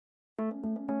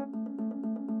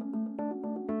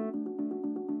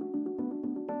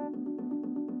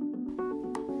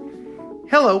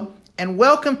Hello, and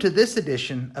welcome to this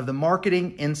edition of the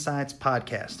Marketing Insights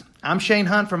Podcast. I'm Shane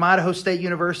Hunt from Idaho State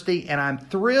University, and I'm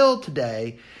thrilled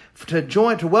today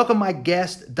to welcome my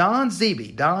guest, Don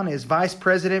Zeeby. Don is Vice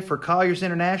President for Colliers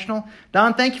International.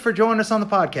 Don, thank you for joining us on the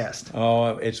podcast.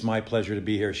 Oh, it's my pleasure to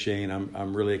be here, Shane.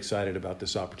 I'm really excited about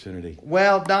this opportunity.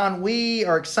 Well, Don, we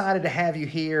are excited to have you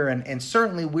here, and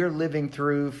certainly we're living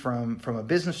through, from a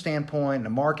business standpoint and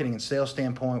a marketing and sales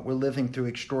standpoint, we're living through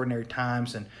extraordinary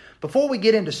times. And before we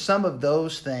get into some of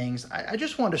those things, I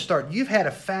just wanted to start. You've had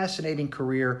a fascinating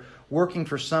career working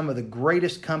for some of the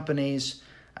greatest companies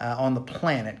on the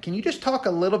planet. Can you just talk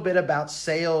a little bit about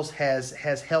sales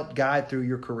has helped guide through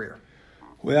your career?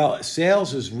 Well,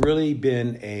 sales has really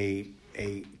been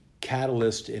a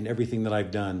catalyst in everything that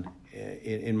I've done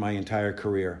in my entire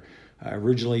career. I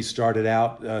originally started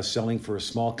out selling for a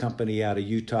small company out of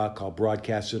Utah called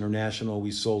Broadcast International.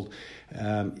 We sold,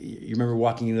 you remember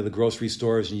walking into the grocery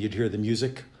stores and you'd hear the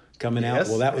music coming out?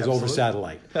 Well, that was absolutely. over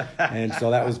satellite. And so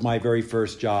that was my very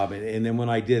first job. And then when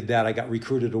I did that, I got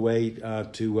recruited away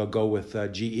to go with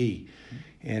GE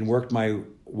and worked my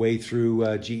way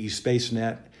through GE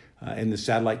SpaceNet in the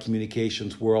satellite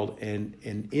communications world. And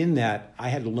in that, I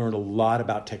had to learn a lot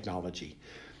about technology.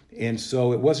 And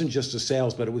so it wasn't just a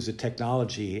sales, but it was a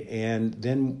technology. And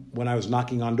then when I was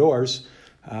knocking on doors,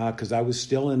 because I was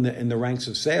still in the ranks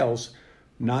of sales,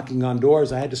 knocking on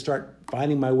doors, I had to start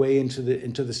finding my way into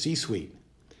the C-suite.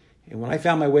 And when I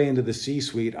found my way into the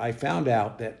C-suite, I found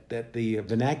out that the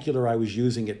vernacular I was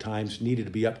using at times needed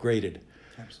to be upgraded.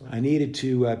 Absolutely. I needed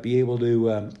to be able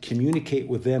to communicate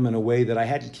with them in a way that I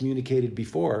hadn't communicated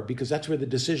before, because that's where the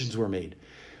decisions were made.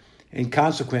 And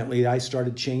consequently, I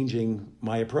started changing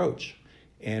my approach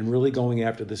and really going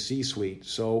after the C-suite.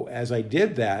 So as I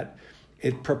did that,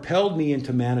 it propelled me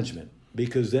into management,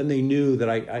 because then they knew that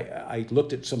I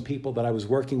looked at some people that I was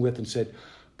working with and said,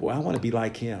 boy, I want to be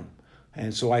like him.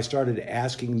 And so I started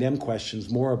asking them questions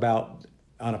more about,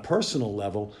 on a personal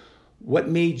level, what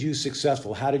made you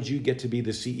successful? How did you get to be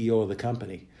the CEO of the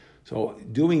company? So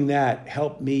doing that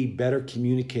helped me better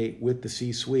communicate with the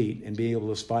C-suite and be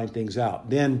able to find things out.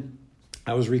 Then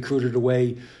I was recruited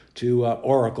away to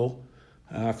Oracle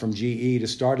from GE to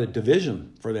start a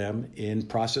division for them in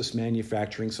process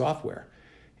manufacturing software.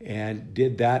 And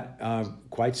did that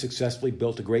quite successfully,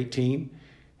 built a great team.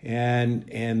 And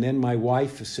then my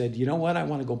wife said, you know what, I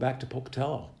want to go back to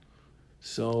Pocatello.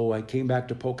 So I came back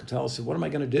to Pocatello and said, what am I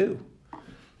going to do?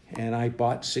 And I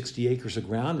bought 60 acres of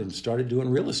ground and started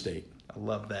doing real estate. I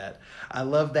love that. I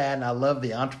love that, and I love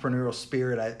the entrepreneurial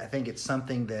spirit. I think it's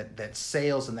something that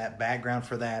sales and that background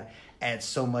for that adds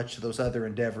so much to those other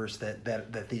endeavors that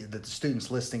the students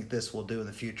listening to this will do in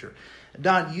the future.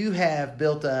 Don, you have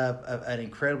built up an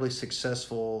incredibly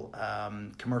successful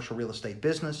commercial real estate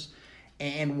business,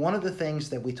 and one of the things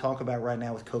that we talk about right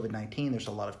now with COVID-19, there's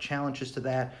a lot of challenges to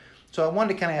that. So I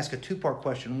wanted to kind of ask a two-part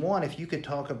question. One, if you could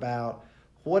talk about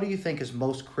what do you think is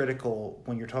most critical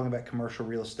when you're talking about commercial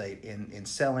real estate in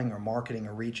selling or marketing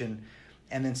a region?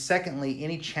 And then secondly,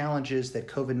 any challenges that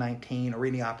COVID-19 or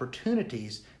any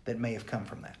opportunities that may have come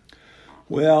from that?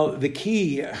 Well,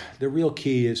 the real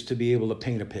key is to be able to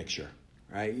paint a picture,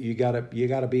 right? You gotta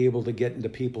be able to get into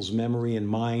people's memory and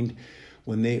mind.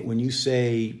 When you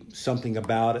say something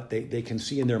about it, they can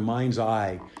see in their mind's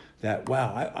eye that,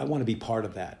 wow, I want to be part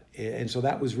of that. And so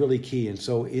that was really key. And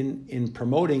so in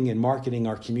promoting and marketing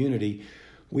our community,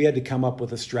 we had to come up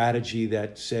with a strategy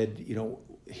that said,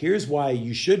 here's why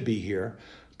you should be here.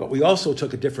 But we also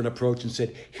took a different approach and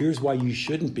said, here's why you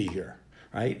shouldn't be here,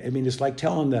 right? I mean, it's like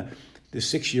telling the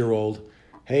 6-year-old,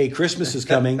 hey, Christmas is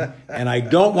coming, and I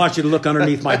don't want you to look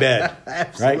underneath my bed.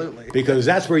 Absolutely. Right? Because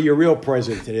that's where your real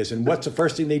present is. And what's the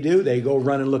first thing they do? They go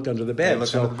run and look under the bed.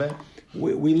 Under the bed.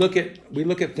 We look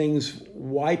at things,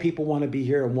 why people want to be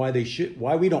here and why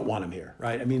we don't want them here,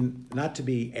 right? I mean, not to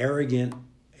be arrogant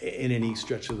in any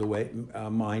stretch of the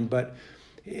mind, but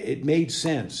it made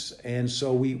sense. And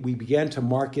so we began to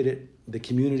market the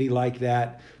community like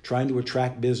that, trying to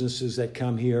attract businesses that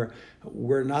come here.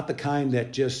 We're not the kind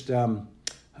that just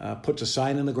puts a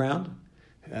sign in the ground.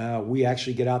 We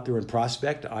actually get out there and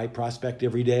prospect. I prospect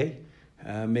every day,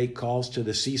 make calls to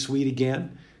the C-suite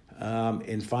again,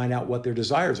 and find out what their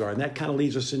desires are. And that kind of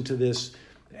leads us into this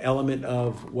element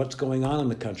of what's going on in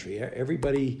the country.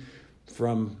 Everybody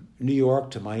from New York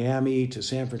to Miami to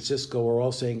San Francisco are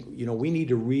all saying, we need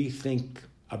to rethink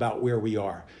about where we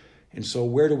are. And so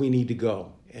where do we need to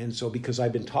go? And so because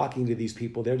I've been talking to these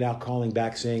people, they're now calling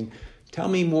back saying, tell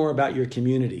me more about your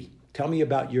community. Tell me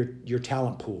about your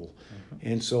talent pool.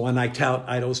 And so, and I tout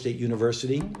Idaho State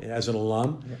University as an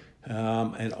alum,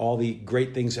 and all the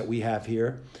great things that we have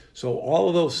here. So all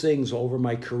of those things over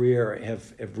my career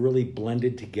have really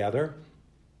blended together.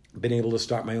 Been able to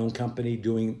start my own company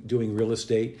doing real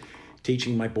estate,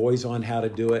 teaching my boys on how to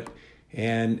do it.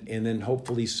 And then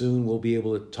hopefully soon we'll be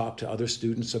able to talk to other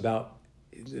students about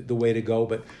the way to go.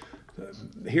 But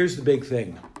here's the big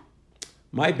thing.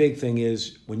 My big thing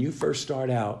is when you first start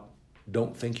out,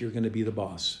 don't think you're going to be the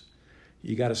boss.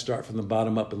 You got to start from the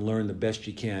bottom up and learn the best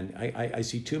you can. I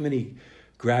see too many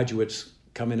graduates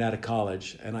coming out of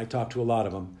college, and I talk to a lot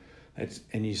of them.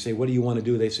 And you say, what do you want to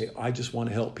do? They say, I just want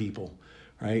to help people,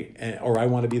 right? Or I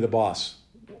want to be the boss.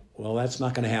 Well, that's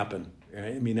not going to happen.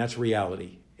 Right? I mean, that's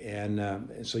reality. And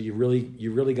so you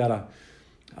really got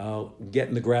to get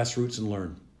in the grassroots and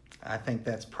learn. I think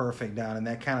that's perfect, Don, and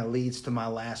that kind of leads to my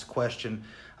last question.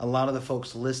 A lot of the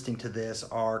folks listening to this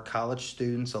are college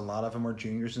students. A lot of them are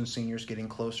juniors and seniors getting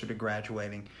closer to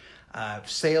graduating.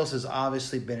 Sales has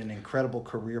obviously been an incredible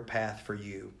career path for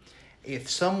you. If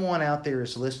someone out there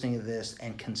is listening to this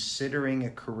and considering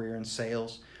a career in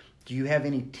sales, do you have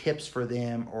any tips for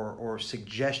them or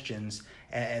suggestions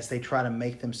as they try to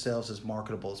make themselves as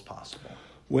marketable as possible?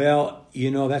 Well,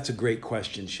 that's a great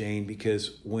question, Shane,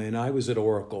 because when I was at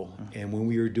Oracle and when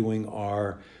we were doing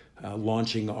our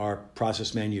launching our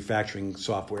process manufacturing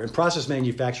software, and process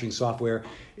manufacturing software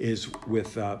is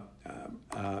with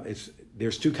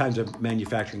there's two kinds of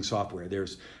manufacturing software.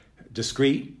 There's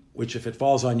discrete, which if it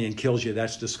falls on you and kills you,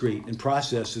 that's discrete, and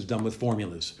process is done with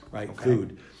formulas, right? Okay.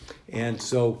 Food, and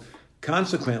so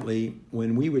consequently,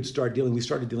 when we started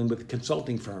dealing with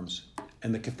consulting firms,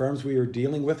 and the firms we were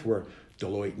dealing with were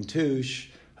Deloitte and Touche,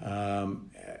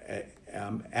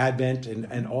 Advent,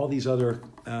 and all these other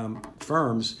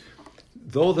firms.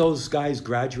 Though those guys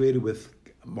graduated with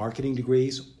marketing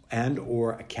degrees and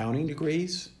or accounting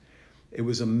degrees, it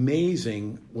was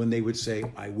amazing when they would say,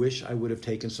 I wish I would have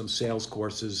taken some sales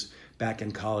courses back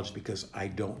in college because I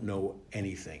don't know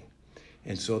anything.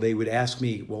 And so they would ask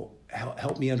me, well,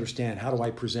 help me understand, how do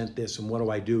I present this and what do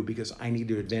I do, because I need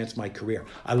to advance my career.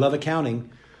 I love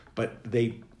accounting, but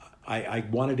I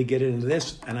wanted to get into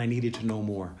this and I needed to know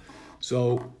more.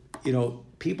 So,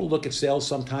 people look at sales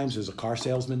sometimes as a car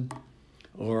salesman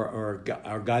or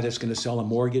a guy that's going to sell a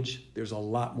mortgage. There's a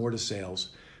lot more to sales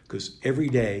because every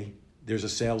day there's a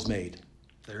sales made.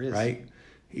 There is. Right?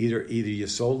 Either you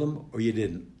sold them or you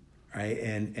didn't. Right?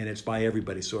 And it's by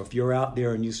everybody. So if you're out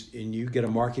there and you get a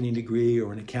marketing degree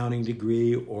or an accounting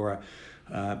degree or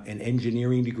an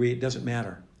engineering degree, it doesn't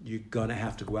matter. You're going to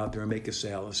have to go out there and make a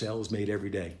sale. A sale is made every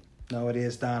day. No, it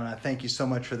is, Don, and I thank you so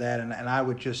much for that. And I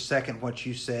would just second what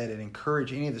you said and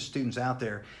encourage any of the students out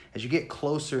there, as you get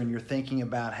closer and you're thinking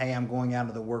about, hey, I'm going out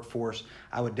of the workforce,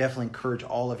 I would definitely encourage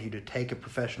all of you to take a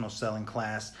professional selling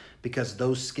class, because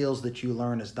those skills that you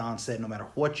learn, as Don said, no matter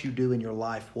what you do in your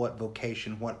life, what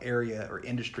vocation, what area or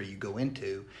industry you go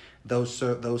into, those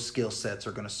skill sets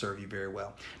are going to serve you very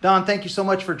well. Don, thank you so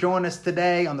much for joining us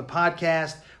today on the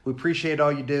podcast. We appreciate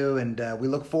all you do, and we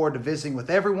look forward to visiting with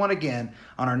everyone again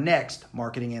on our next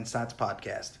Marketing Insights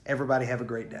podcast. Everybody have a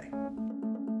great day.